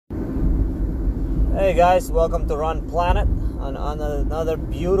Hey guys, welcome to Run Planet on another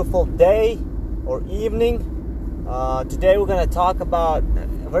beautiful day or evening. Today we're going to talk about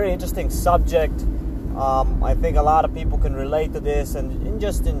a very interesting subject. I think a lot of people can relate to this, and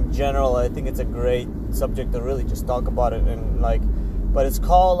just in general, I think it's a great subject to really just talk about it. But it's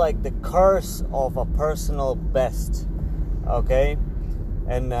called like the curse of a personal best. Okay,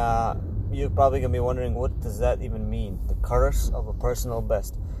 and you're probably gonna be wondering, what does that even mean? The curse of a personal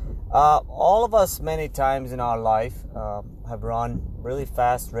best. All of us many times in our life have run really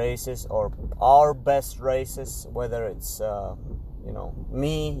fast races, or our best races, whether it's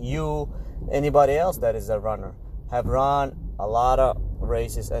me, you, anybody else that is a runner, have run a lot of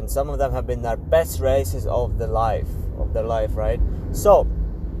races, and some of them have been their best races of their life, right? So,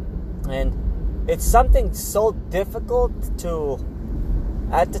 and it's something so difficult to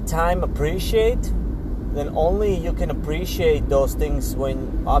at the time appreciate. Then only you can appreciate those things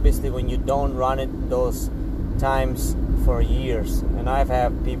when you don't run it those times for years. And I've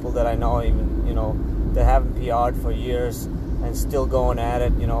had people that I know, even that haven't PR'd for years and still going at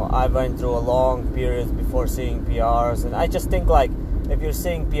it. I went through a long period before seeing PRs, and I just think, like, if you're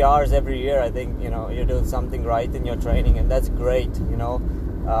seeing PRs every year, I think you're doing something right in your training, and that's great.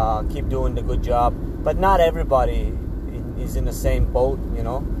 Keep doing the good job, but not everybody is in the same boat.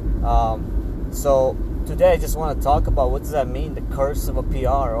 So today I just want to talk about, what does that mean, the curse of a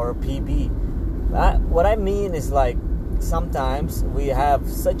PR or a PB. What I mean is, like, sometimes we have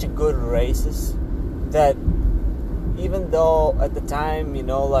such a good races that even though at the time,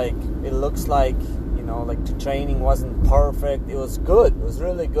 like, it looks like, like the training wasn't perfect, it was good, it was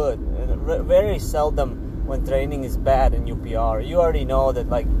really good. And very seldom when training is bad and you PR, you already know that,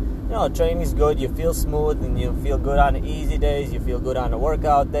 like, training is good, you feel smooth, and you feel good on the easy days, you feel good on the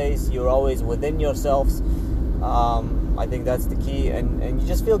workout days, you're always within yourselves. I think that's the key, and you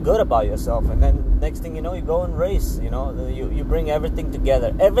just feel good about yourself, and then next thing you know, you go and race, you bring everything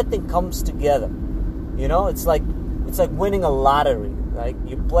together, everything comes together, it's like winning a lottery. Like,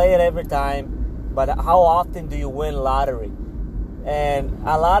 you play it every time, but how often do you win lottery? And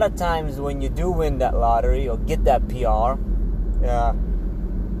a lot of times when you do win that lottery or get that PR,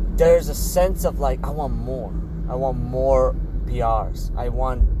 there's a sense of, like, I want more PRs, I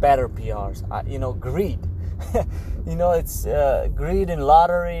want better PRs, greed. It's greed in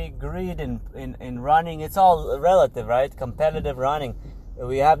lottery, greed in running. It's all relative, right? Competitive running,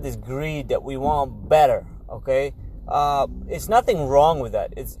 we have this greed that we want better. Okay, it's nothing wrong with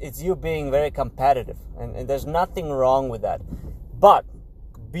that. It's you being very competitive, and there's nothing wrong with that. But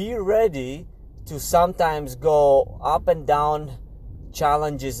be ready to sometimes go up and down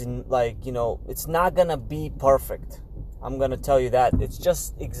challenges, in, like, it's not gonna be perfect. I'm gonna tell you that. It's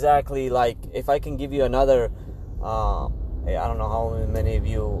just exactly like, if I can give you another, I don't know how many of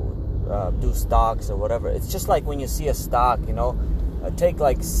you do stocks or whatever. It's just like when you see a stock, take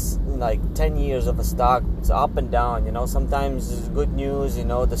like 10 years of a stock. It's up and down. Sometimes it's good news,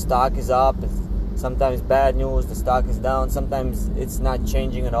 the stock is up. Sometimes bad news, the stock is down. Sometimes it's not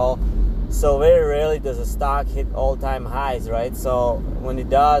changing at all. So very rarely does a stock hit all-time highs, right? So when it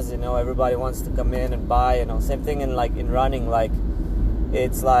does, everybody wants to come in and buy. Same thing in running. Like,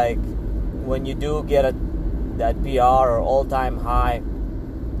 it's like when you do get that PR or all-time high,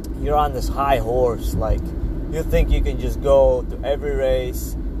 you're on this high horse. Like, you think you can just go to every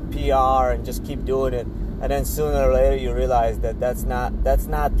race, PR, and just keep doing it, and then sooner or later you realize that that's not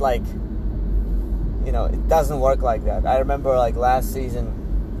like, it doesn't work like that. I remember, like, last season,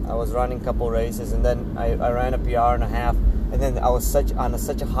 I was running a couple races, and then I ran a PR and a half, and then I was such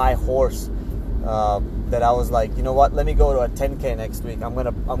a high horse that I was like, you know what? Let me go to a 10K next week. I'm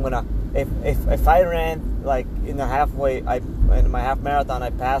gonna if I ran, like, in my half marathon,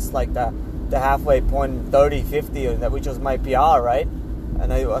 I passed like the halfway point in 30:50, which was my PR, right?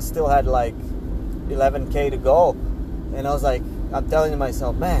 And I still had like 11K to go, and I was like, I'm telling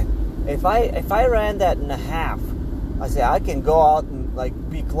myself, man, if I ran that in a half, I say I can go out and, like,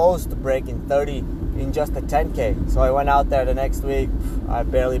 be close to breaking 30 in just a 10K. So I went out there the next week, I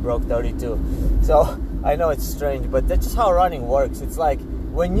barely broke 32. So I know it's strange, but that's just how running works. It's like,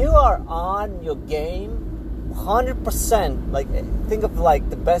 when you are on your game 100%, like, think of, like,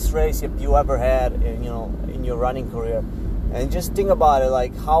 the best race you ever had in your running career, and just think about it,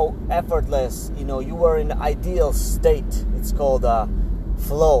 like, how effortless, you were in the ideal state. It's called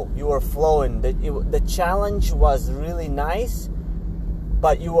flow. You were flowing. The challenge was really nice,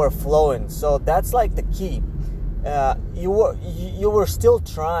 but you were flowing. So that's like the key. You were still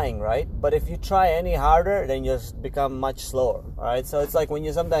trying, right? But if you try any harder, then you just become much slower. All right. So it's like when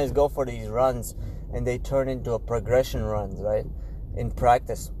you sometimes go for these runs and they turn into a progression runs, right? In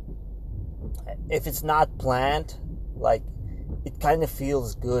practice. if it's not planned, like, it kind of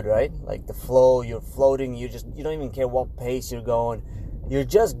feels good, right? Like the flow, you're floating, you don't even care what pace you're going. You're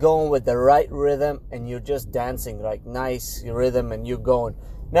just going with the right rhythm, and you're just dancing like nice rhythm, and you're going.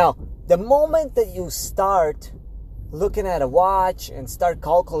 Now, the moment that you start looking at a watch and start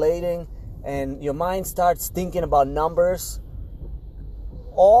calculating, and your mind starts thinking about numbers,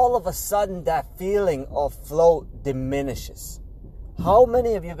 all of a sudden that feeling of flow diminishes. How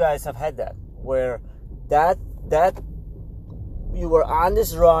many of you guys have had that, where that you were on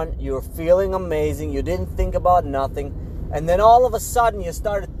this run, you were feeling amazing, you didn't think about nothing, and then all of a sudden you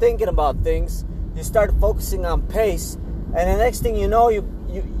started thinking about things, you started focusing on pace, and the next thing you know,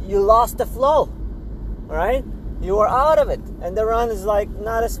 you lost the flow, right? You were out of it, and the run is like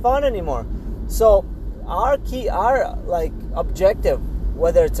not as fun anymore. So our like objective,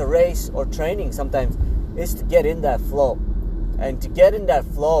 whether it's a race or training sometimes, is to get in that flow. And to get in that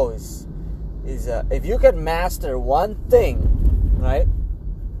flow is if you can master one thing, right,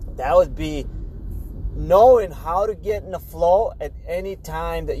 that would be knowing how to get in the flow at any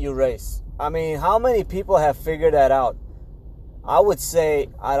time that you race. I mean, how many people have figured that out? I would say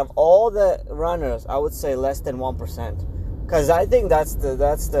out of all the runners, I would say less than 1%. Because I think that's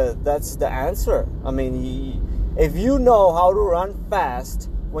the answer. I mean, if you know how to run fast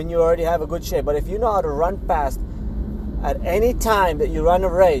when you already have a good shape, but if you know how to run fast at any time that you run a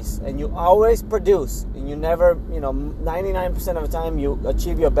race, and you always produce, and you never, 99% of the time you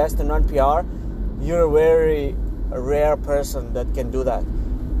achieve your best and run PR, you're a very rare person that can do that.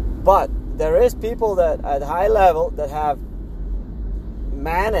 But there is people that at high level that have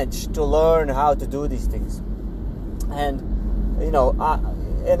managed to learn how to do these things, and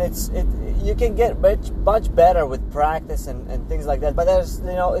you can get much better with practice and things like that. But there's,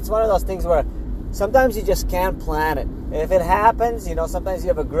 it's one of those things where sometimes you just can't plan it. If it happens, sometimes you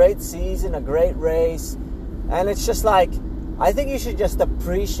have a great season, a great race, and it's just like, I think you should just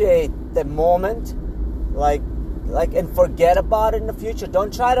appreciate the moment, like, and forget about it in the future.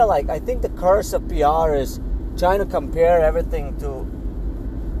 Don't try to, I think the curse of PR is trying to compare everything to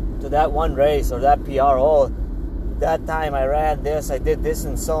that one race or that PR. Oh, that time I ran this, I did this,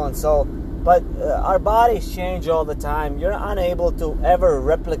 and so and so. But our bodies change all the time. You're unable to ever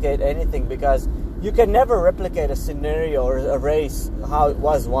replicate anything, because you can never replicate a scenario or a race how it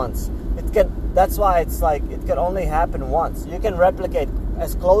was once. That's why it's like it can only happen once. You can replicate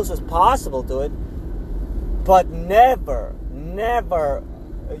as close as possible to it, but never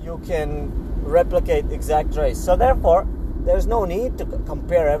you can replicate exact race. So therefore, there's no need to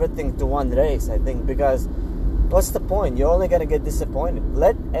compare everything to one race, I think, because what's the point? You're only going to get disappointed.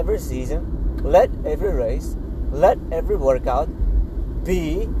 Let every season, let every race, let every workout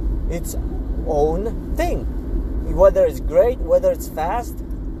be its own thing. Whether it's great, whether it's fast,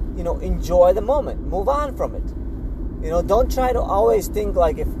 enjoy the moment. Move on from it. Don't try to always think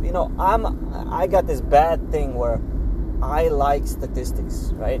like, if, I got this bad thing where I like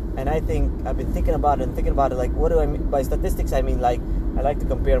statistics, right? And I think I've been thinking about it, like, what do I mean by statistics? I mean, like, I like to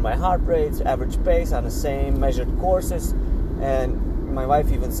compare my heart rates, average pace on the same measured courses. And my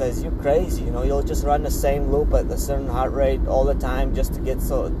wife even says, you're crazy, you'll just run the same loop at a certain heart rate all the time just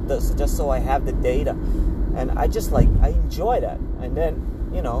so I have the data. And I just I enjoy that. And then,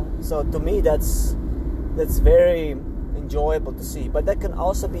 so to me that's very enjoyable to see. But that can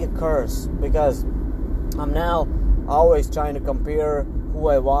also be a curse, because I'm now always trying to compare who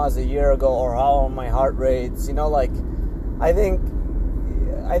I was a year ago, or how are my heart rates, I think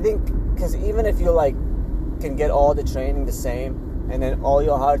because even if you can get all the training the same, and then all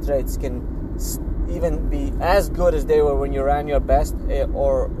your heart rates can even be as good as they were when you ran your best,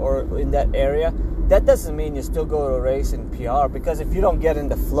 or in that area, that doesn't mean you still go to a race in PR, because if you don't get in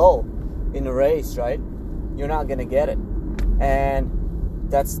the flow in a race, right, you're not going to get it. And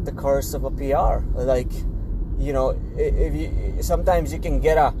that's the curse of a PR. Sometimes you can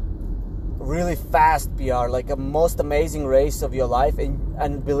get a really fast PR, like a most amazing race of your life,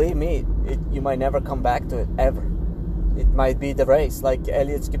 and believe me, you might never come back to it ever. It might be the race, like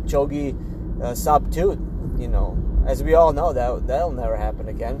Eliud Kipchoge sub 2. As we all know, that'll never happen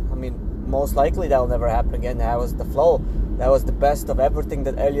again. I mean, most likely that'll never happen again. That was the flow. That was the best of everything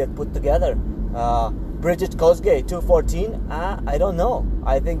that Eliud put together. Bridget Kosgei 2:14. I don't know.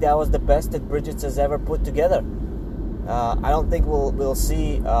 I think that was the best that Bridget has ever put together. I don't think we'll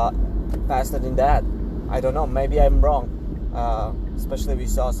see faster than that. I don't know. Maybe I'm wrong. Especially we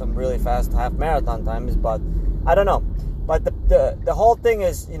saw some really fast half marathon times, but I don't know. But the whole thing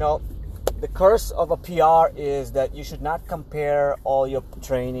is, the curse of a PR is that you should not compare all your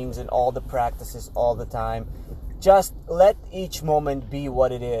trainings and all the practices all the time. just let each moment be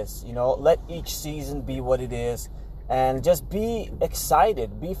what it is. You know, let each season be what it is, and just be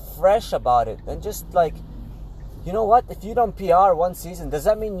excited, be fresh about it, and just like, you know what? If you don't PR one season, does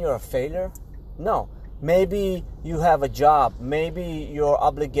that mean you're a failure? No. Maybe you have a job. Maybe your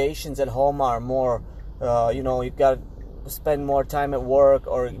obligations at home are more. You got to spend more time at work,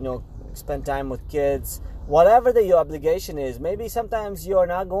 or spend time with kids. Whatever your obligation is, maybe sometimes you are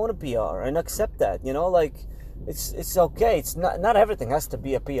not going to PR, and accept that. It's okay. It's not everything has to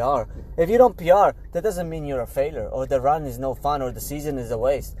be a PR. If you don't PR, that doesn't mean you're a failure, or the run is no fun, or the season is a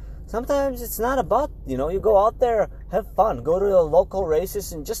waste. Sometimes it's not about, you go out there, have fun, go to the local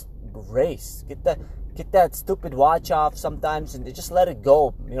races and just race. Get that stupid watch off sometimes and just let it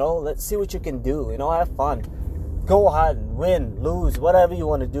go. Let's see what you can do. Have fun. Go ahead and win, lose, whatever you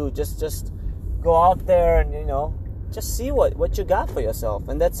want to do. Just go out there and, just see what you got for yourself.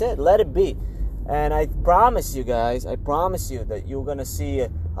 And that's it. Let it be. And I promise you guys, that you're going to see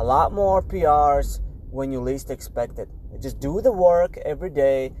a lot more PRs when you least expect it. Just do the work every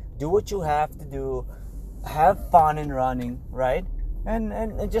day. Do what you have to do. Have fun in running, right?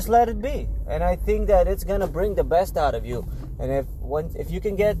 And just let it be. And I think that it's gonna bring the best out of you. And if you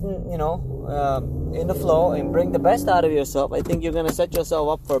can get in the flow and bring the best out of yourself, I think you're gonna set yourself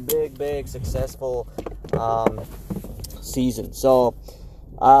up for a big successful season. So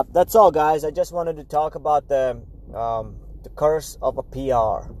that's all, guys. I just wanted to talk about the curse of a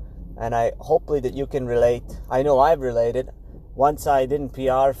PR, and hopefully that you can relate. I know I've related. Once I didn't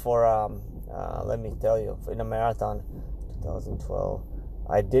PR for let me tell you, in a marathon, 2012,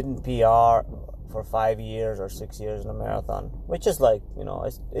 I didn't PR for 5 years or 6 years in a marathon, which is like,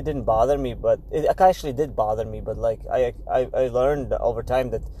 it didn't bother me, but it actually did bother me. But like I learned over time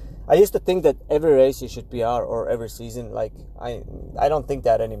that I used to think that every race you should PR, or every season. Like I don't think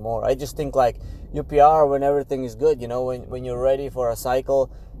that anymore. I just think like you PR when everything is good. When you're ready for a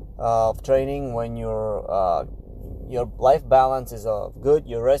cycle of training, when your life balance is good,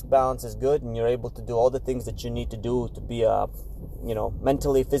 your rest balance is good, and you're able to do all the things that you need to do to be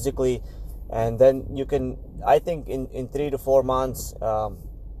mentally, physically. And then you can, I think in 3 to 4 months,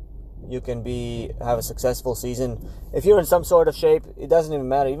 you can have a successful season. If you're in some sort of shape, it doesn't even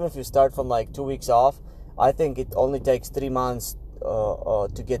matter. Even if you start from like 2 weeks off, I think it only takes 3 months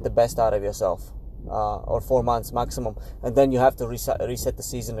to get the best out of yourself, or 4 months maximum. And then you have to reset the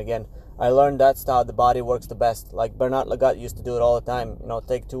season again. I learned that's how the body works the best. Like Bernard Lagat used to do it all the time.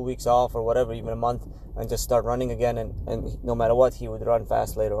 Take 2 weeks off or whatever, even a month, and just start running again. And no matter what, he would run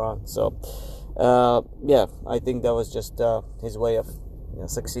fast later on. So, I think that was just his way of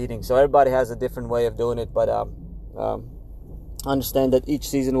succeeding. So everybody has a different way of doing it, but understand that each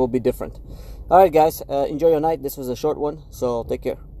season will be different. All right, guys, enjoy your night. This was a short one, so take care.